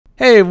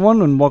Hey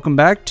everyone, and welcome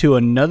back to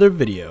another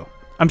video.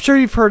 I'm sure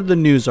you've heard the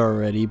news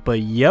already, but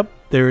yep,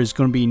 there is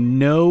going to be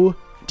no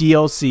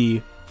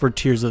DLC for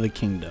Tears of the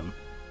Kingdom.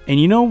 And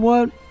you know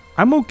what?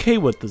 I'm okay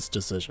with this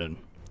decision.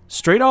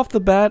 Straight off the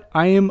bat,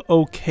 I am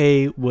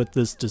okay with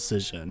this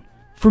decision.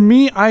 For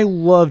me, I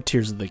love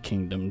Tears of the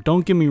Kingdom.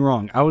 Don't get me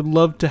wrong. I would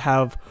love to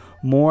have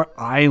more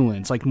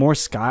islands, like more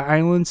Sky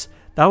Islands.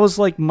 That was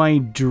like my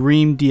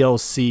dream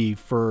DLC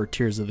for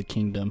Tears of the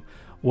Kingdom,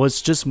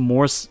 was just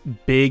more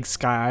big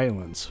Sky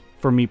Islands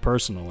for me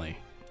personally.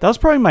 That was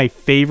probably my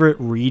favorite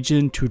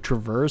region to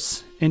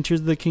traverse in Tears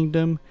of the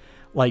Kingdom,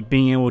 like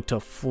being able to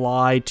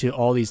fly to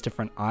all these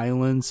different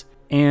islands.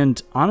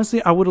 And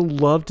honestly, I would have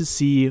loved to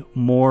see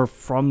more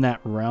from that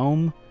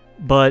realm,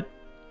 but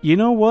you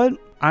know what?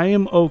 I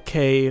am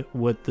okay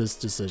with this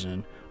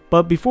decision.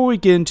 But before we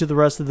get into the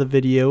rest of the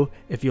video,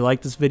 if you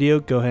like this video,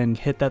 go ahead and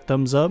hit that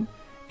thumbs up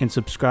and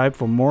subscribe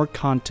for more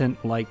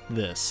content like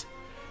this.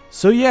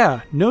 So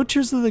yeah, no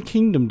Tears of the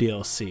Kingdom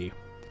DLC.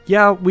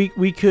 Yeah,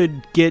 we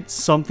could get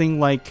something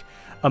like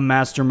a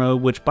master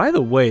mode, which by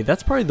the way,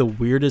 that's probably the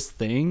weirdest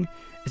thing,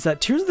 is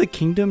that Tears of the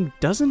Kingdom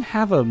doesn't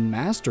have a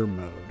master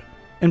mode.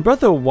 In Breath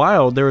of the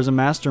Wild, there was a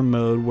master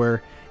mode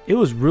where it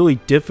was really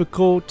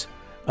difficult.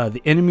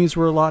 The enemies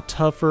were a lot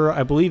tougher.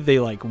 I believe they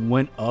like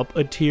went up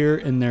a tier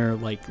in their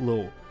like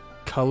little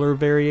color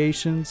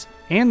variations,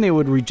 and they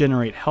would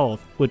regenerate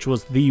health, which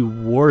was the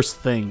worst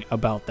thing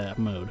about that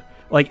mode.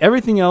 Like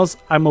everything else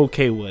I'm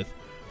okay with,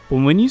 but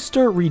when you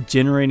start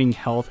regenerating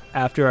health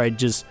after I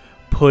just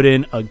put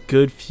in a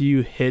good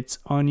few hits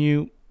on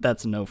you,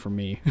 that's a no for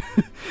me.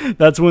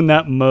 That's when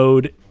that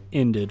mode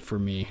ended for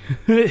me.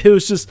 It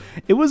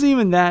wasn't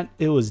even that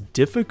it was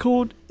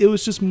difficult, it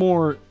was just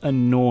more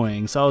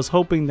annoying. So I was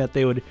hoping that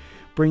they would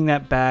bring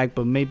that back,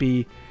 but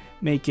maybe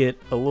make it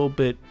a little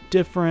bit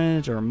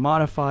different or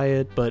modify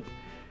it, but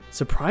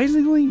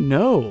surprisingly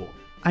no.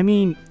 I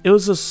mean, it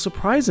was a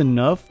surprise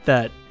enough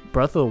that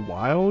Breath of the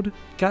Wild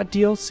got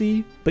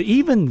DLC, but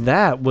even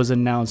that was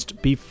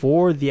announced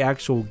before the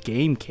actual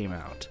game came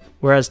out.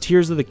 Whereas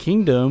Tears of the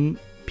Kingdom,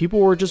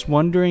 people were just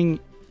wondering,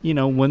 you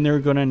know, when they were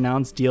going to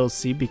announce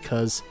DLC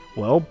because,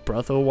 well,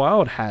 Breath of the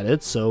Wild had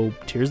it, so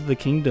Tears of the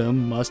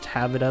Kingdom must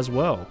have it as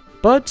well.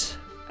 But,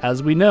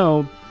 as we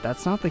know,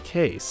 that's not the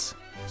case.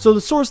 So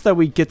the source that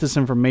we get this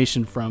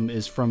information from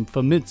is from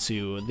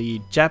Famitsu, the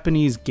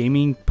Japanese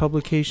gaming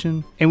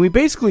publication, and we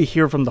basically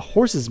hear from the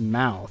horse's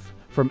mouth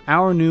from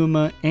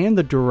Aonuma and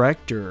the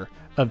director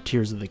of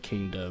Tears of the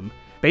Kingdom,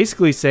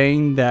 basically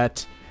saying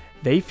that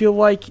they feel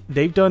like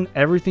they've done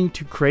everything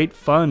to create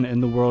fun in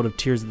the world of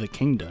Tears of the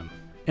Kingdom,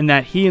 and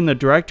that he and the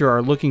director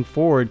are looking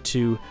forward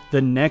to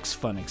the next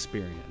fun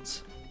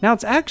experience. Now,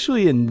 it's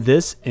actually in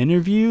this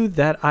interview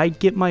that I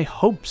get my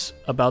hopes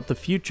about the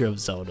future of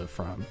Zelda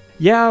from.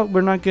 Yeah,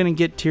 we're not going to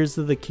get Tears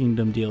of the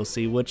Kingdom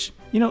DLC, which,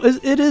 you know,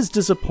 it is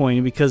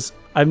disappointing because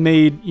I've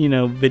made, you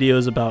know,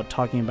 videos about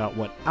talking about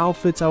what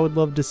outfits I would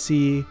love to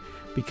see,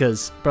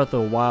 because Breath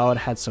of the Wild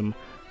had some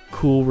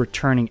cool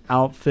returning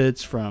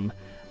outfits from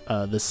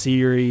the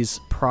series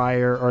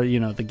prior, or, you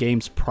know, the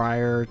games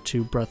prior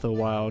to Breath of the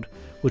Wild,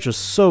 which was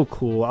so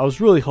cool. I was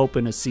really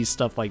hoping to see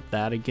stuff like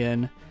that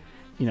again.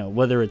 You know,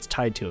 whether it's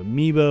tied to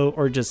amiibo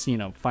or just, you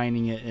know,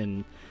 finding it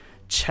in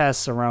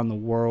chests around the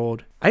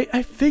world.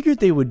 I figured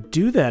they would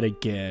do that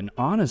again,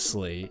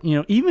 honestly. You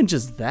know, even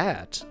just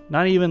that.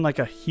 Not even like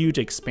a huge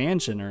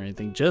expansion or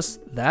anything, just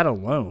that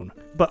alone.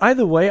 But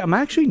either way, I'm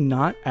actually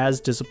not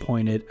as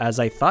disappointed as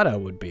I thought I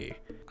would be.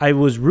 I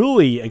was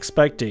really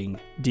expecting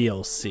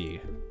DLC.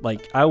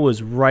 Like, I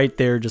was right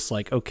there just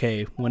like,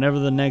 okay, whenever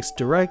the next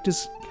direct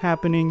is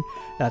happening,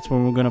 that's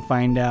when we're going to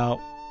find out.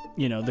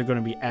 You know, they're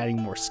going to be adding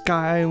more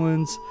Sky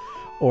Islands,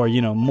 or,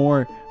 you know,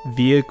 more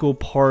vehicle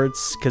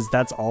parts, because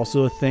that's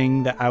also a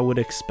thing that I would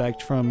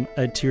expect from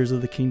a Tears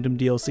of the Kingdom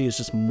DLC, is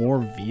just more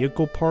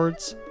vehicle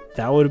parts.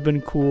 That would have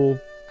been cool.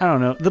 I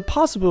don't know. The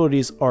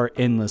possibilities are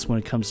endless when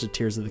it comes to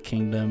Tears of the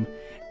Kingdom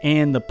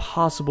and the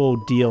possible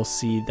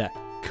DLC that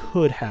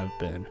could have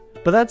been.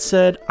 But that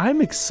said,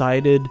 I'm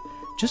excited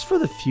just for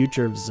the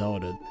future of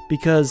Zelda,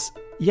 because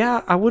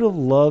yeah, I would have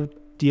loved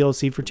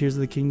DLC for Tears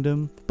of the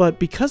Kingdom, but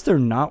because they're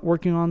not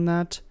working on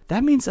that,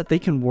 that means that they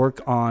can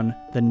work on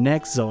the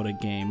next Zelda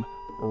game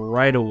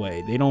right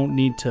away. They don't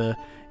need to,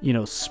 you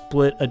know,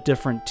 split a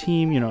different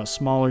team, you know, a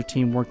smaller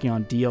team working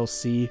on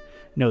DLC.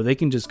 No, they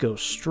can just go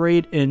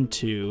straight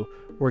into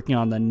working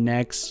on the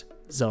next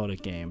Zelda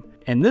game.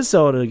 And this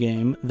Zelda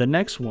game, the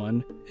next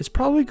one, is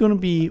probably going to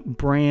be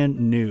brand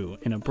new,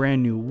 in a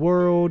brand new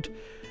world,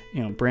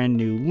 you know, brand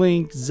new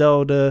Link,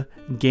 Zelda,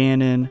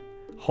 Ganon.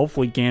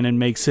 Hopefully Ganon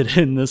makes it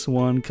in this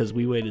one, because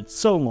we waited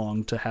so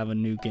long to have a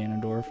new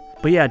Ganondorf.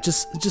 But yeah,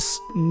 just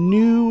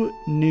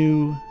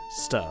new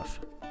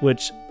stuff,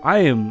 which I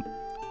am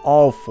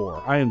all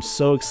for. I am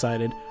so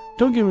excited.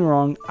 Don't get me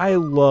wrong, I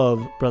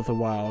love Breath of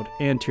the Wild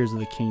and Tears of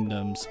the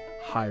Kingdom's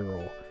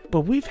Hyrule,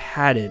 but we've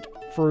had it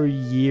for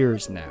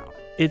years now.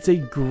 It's a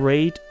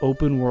great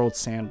open world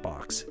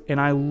sandbox,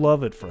 and I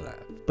love it for that.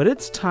 but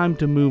it's time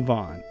to move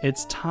on.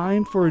 It's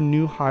time for a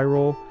new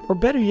Hyrule, or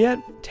better yet,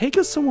 take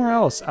us somewhere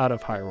else out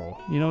of Hyrule.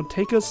 You know,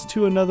 take us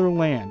to another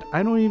land.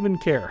 I don't even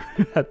care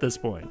at this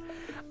point.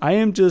 I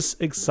am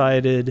just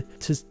excited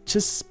to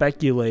just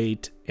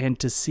speculate and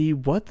to see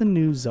what the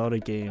new Zelda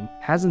game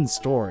has in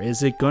store.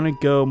 Is it going to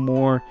go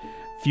more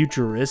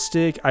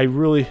futuristic? I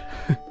really,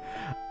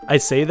 I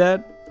say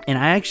that, and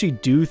I actually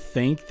do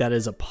think that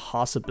is a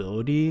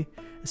possibility,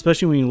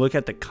 especially when you look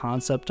at the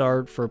concept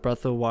art for Breath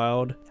of the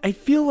Wild. I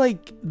feel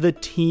like the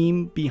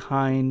team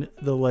behind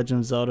The Legend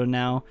of Zelda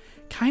now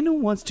kind of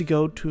wants to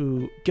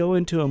go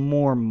into a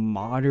more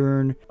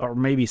modern or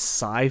maybe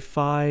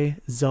sci-fi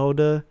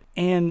Zelda,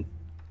 and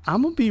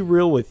I'm gonna be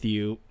real with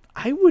you,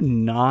 I would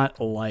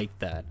not like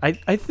that.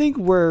 I think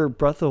where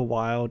Breath of the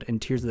Wild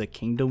and Tears of the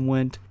Kingdom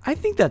went, I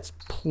think that's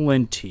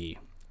plenty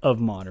of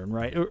modern,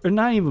 right? Or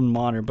not even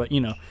modern, but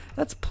you know,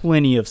 that's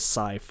plenty of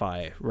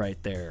sci-fi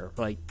right there.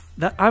 Like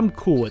that, I'm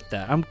cool with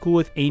that. I'm cool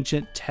with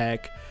ancient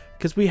tech,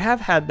 because we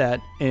have had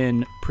that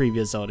in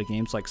previous Zelda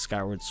games, like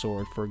Skyward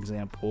Sword, for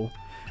example,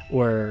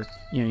 where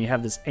you know you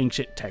have this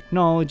ancient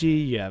technology,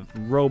 you have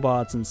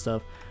robots and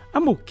stuff.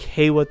 I'm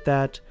okay with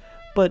that.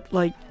 But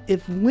like,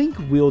 if Link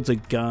wields a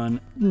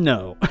gun,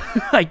 no,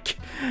 like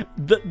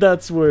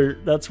that's where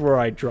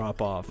I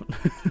drop off.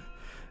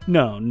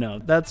 No,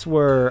 that's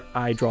where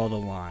I draw the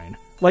line.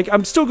 Like,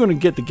 I'm still gonna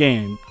get the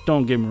game,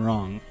 don't get me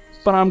wrong,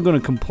 but I'm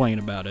gonna complain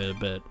about it a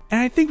bit. And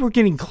I think we're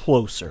getting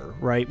closer,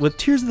 right? With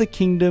Tears of the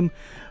Kingdom,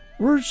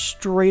 we're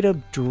straight up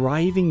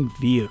driving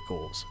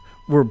vehicles.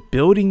 We're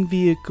building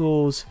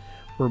vehicles.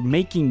 We're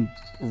making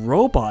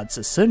robots,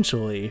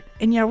 essentially.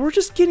 And yeah, we're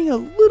just getting a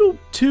little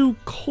too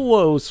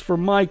close for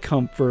my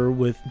comfort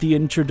with the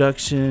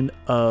introduction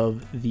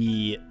of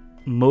the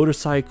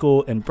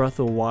motorcycle in Breath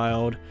of the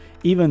Wild.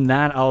 Even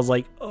that, I was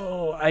like,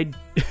 oh,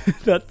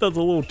 that's a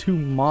little too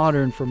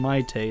modern for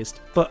my taste.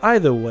 But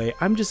either way,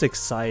 I'm just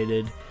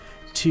excited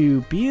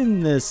to be in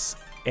this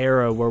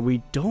era where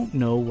we don't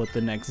know what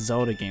the next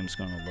Zelda game's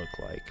gonna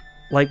look like.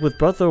 Like with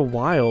Breath of the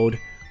Wild,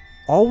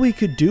 all we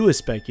could do is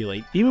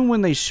speculate. Even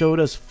when they showed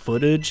us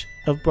footage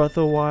of Breath of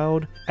the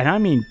Wild, and I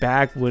mean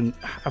back when,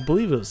 I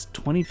believe it was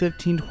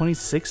 2015,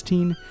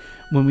 2016,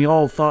 when we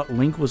all thought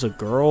Link was a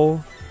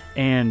girl,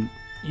 and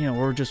you know,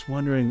 we're just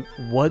wondering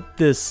what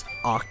this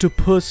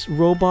octopus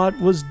robot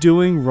was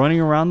doing running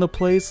around the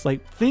place.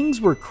 Like,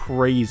 things were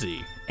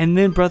crazy. And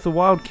then Breath of the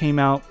Wild came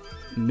out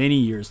many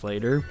years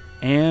later,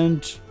 and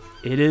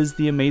it is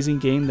the amazing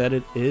game that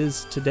it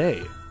is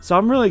today. So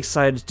I'm really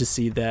excited to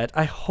see that.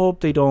 I hope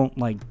they don't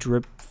like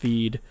drip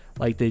feed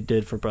like they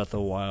did for Breath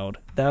of the Wild.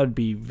 That would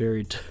be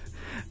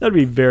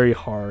very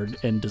hard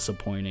and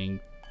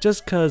disappointing.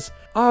 Just cause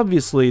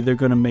obviously they're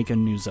gonna make a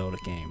new Zelda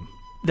game.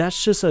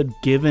 That's just a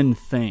given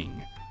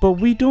thing. But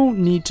we don't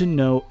need to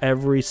know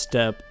every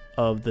step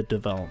of the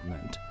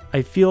development.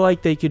 I feel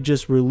like they could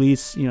just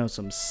release, you know,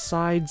 some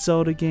side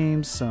Zelda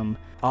games, some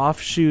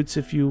offshoots,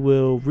 if you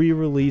will,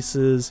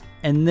 re-releases,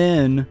 and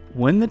then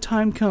when the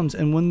time comes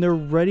and when they're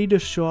ready to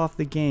show off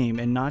the game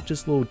and not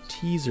just little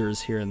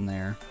teasers here and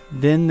there,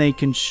 then they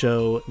can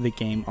show the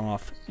game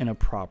off in a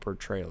proper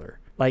trailer.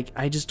 Like,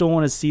 I just don't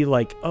want to see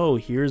like, oh,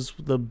 here's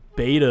the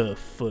beta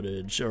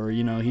footage, or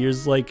you know,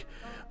 here's like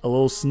a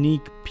little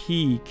sneak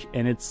peek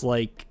and it's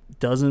like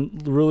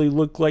doesn't really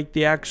look like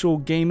the actual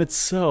game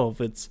itself.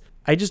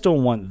 I just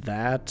don't want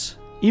that.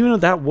 Even though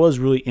that was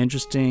really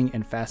interesting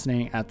and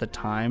fascinating at the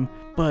time,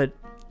 but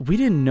we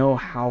didn't know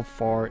how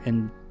far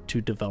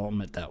into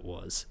development that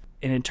was.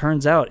 And it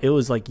turns out it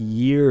was like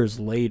years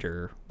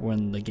later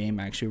when the game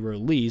actually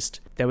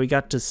released that we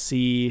got to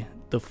see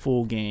the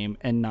full game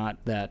and not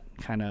that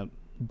kind of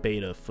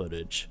beta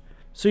footage.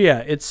 So yeah,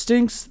 it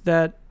stinks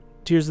that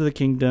Tears of the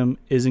Kingdom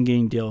isn't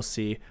getting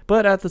DLC,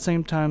 but at the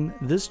same time,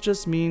 this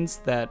just means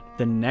that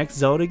the next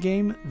Zelda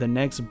game, the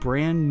next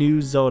brand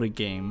new Zelda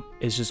game,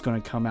 is just going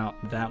to come out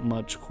that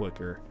much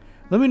quicker.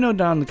 Let me know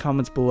down in the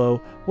comments below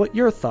what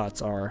your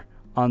thoughts are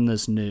on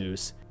this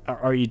news.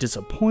 Are you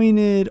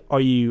disappointed? Are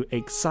you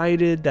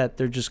excited that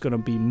they're just going to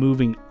be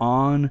moving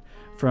on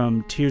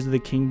from Tears of the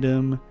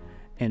Kingdom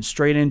and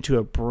straight into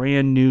a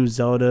brand new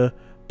Zelda,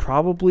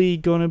 probably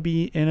going to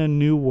be in a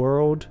new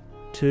world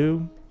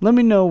too? Let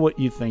me know what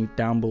you think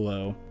down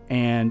below,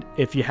 and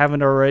if you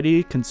haven't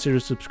already, consider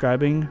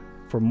subscribing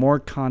for more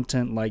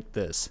content like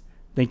this.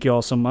 Thank you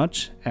all so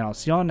much, and I'll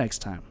see y'all next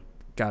time.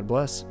 God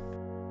bless.